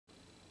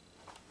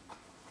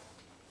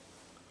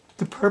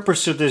The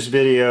purpose of this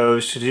video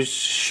is to just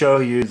show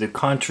you the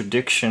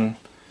contradiction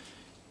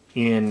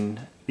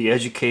in the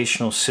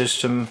educational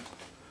system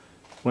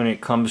when it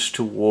comes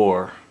to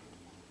war.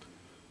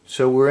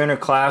 So we're in a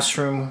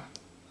classroom,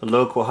 a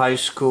local high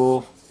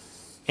school,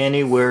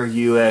 anywhere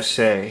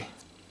USA.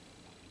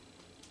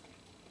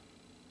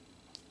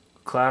 The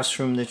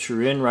classroom that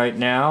you're in right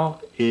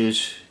now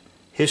is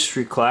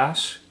history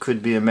class,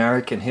 could be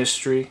American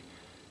history,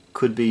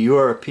 could be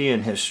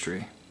European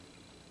history.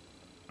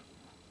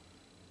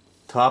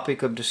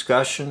 Topic of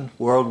discussion,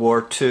 World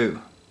War II.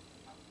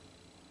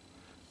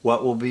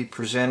 What will be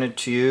presented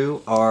to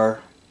you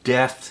are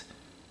death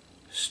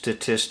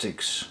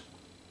statistics.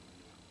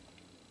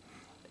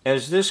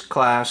 As this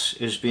class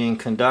is being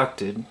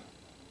conducted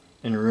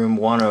in room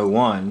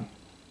 101,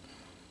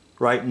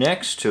 right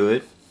next to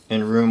it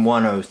in room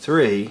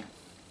 103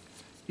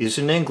 is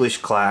an English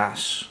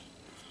class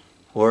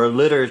or a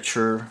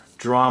literature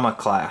drama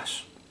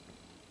class.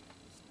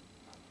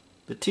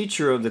 The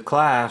teacher of the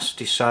class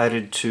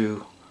decided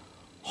to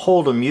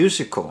hold a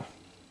musical,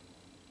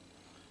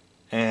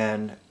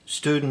 and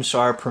students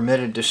are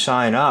permitted to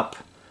sign up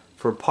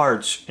for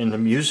parts in the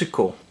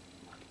musical.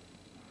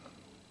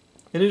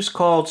 It is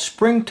called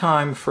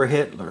Springtime for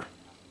Hitler.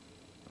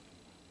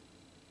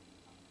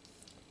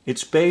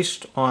 It's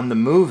based on the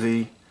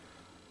movie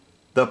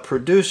The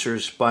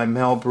Producers by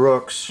Mel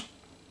Brooks.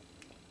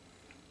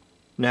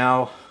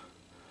 Now,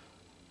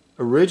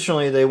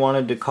 originally they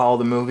wanted to call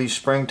the movie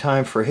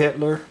Springtime for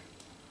Hitler,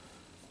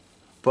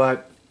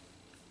 but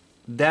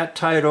that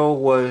title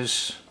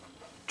was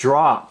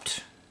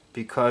dropped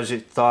because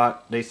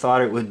they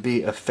thought it would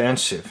be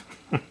offensive.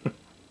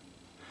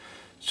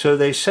 So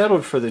they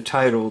settled for the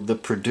title The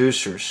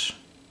Producers.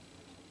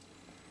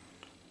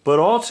 But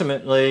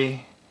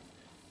ultimately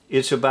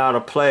it's about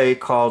a play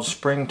called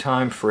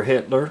Springtime for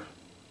Hitler,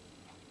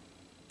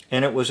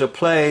 and it was a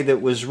play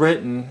that was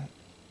written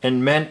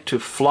and meant to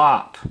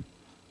flop.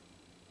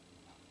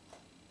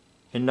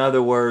 In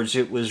other words,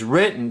 it was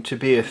written to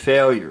be a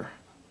failure,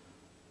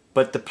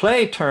 but the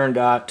play turned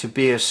out to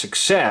be a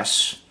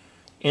success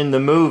in the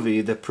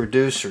movie The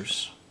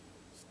Producers.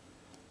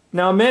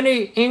 Now,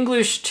 many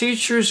English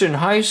teachers in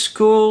high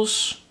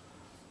schools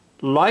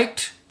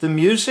liked the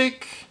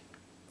music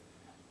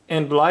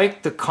and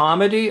liked the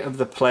comedy of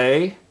the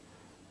play,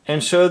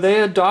 and so they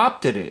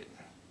adopted it.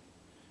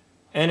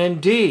 And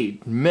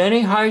indeed,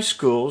 many high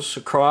schools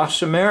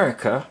across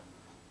America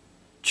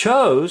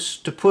chose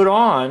to put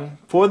on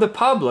for the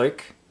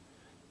public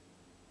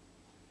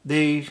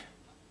the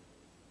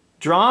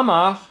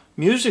drama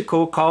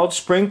musical called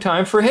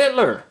Springtime for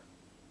Hitler.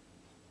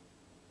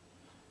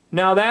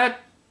 Now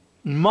that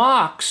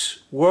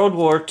mocks World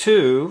War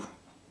II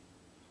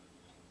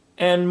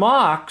and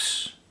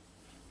mocks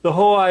the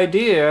whole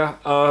idea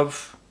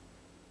of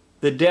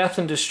the death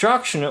and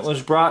destruction that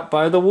was brought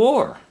by the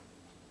war.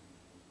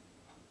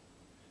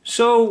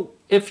 So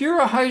if you're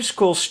a high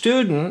school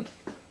student,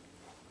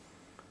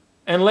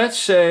 and let's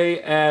say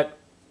at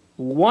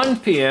 1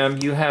 p.m.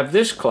 you have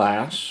this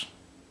class,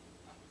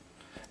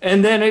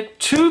 and then at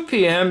 2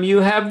 p.m. you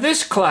have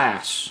this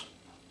class,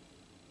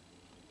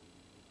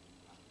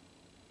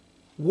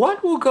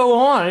 what will go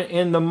on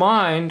in the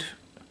mind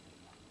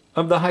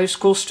of the high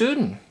school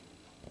student?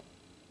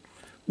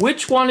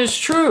 Which one is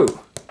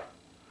true?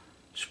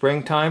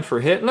 Springtime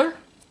for Hitler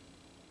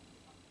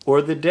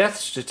or the death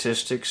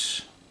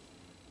statistics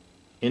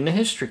in the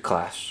history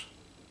class?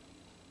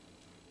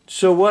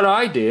 So what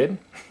I did,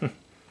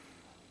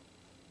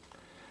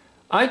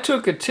 I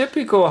took a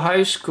typical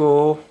high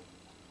school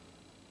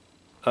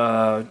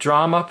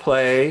drama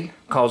play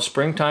called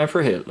Springtime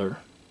for Hitler,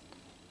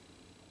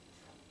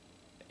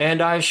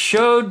 and I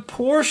showed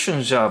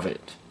portions of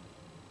it.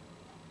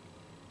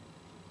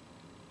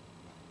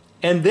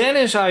 And then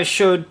as I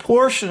showed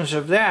portions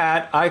of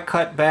that, I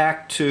cut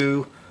back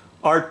to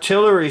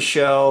artillery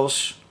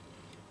shells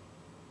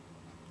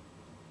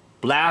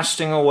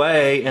blasting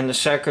away in the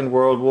Second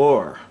World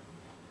War.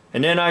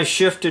 And then I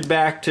shifted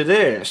back to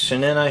this,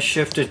 and then I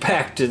shifted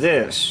back to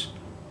this.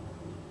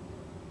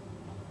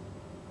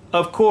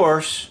 Of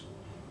course,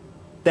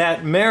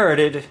 that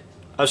merited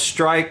a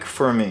strike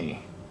for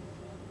me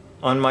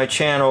on my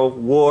channel,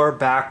 War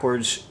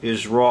Backwards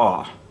is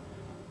Raw.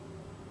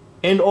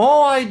 And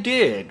all I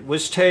did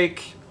was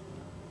take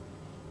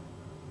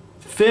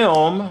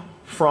film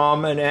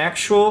from an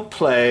actual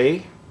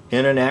play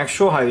in an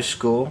actual high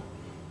school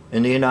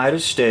in the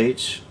United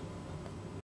States,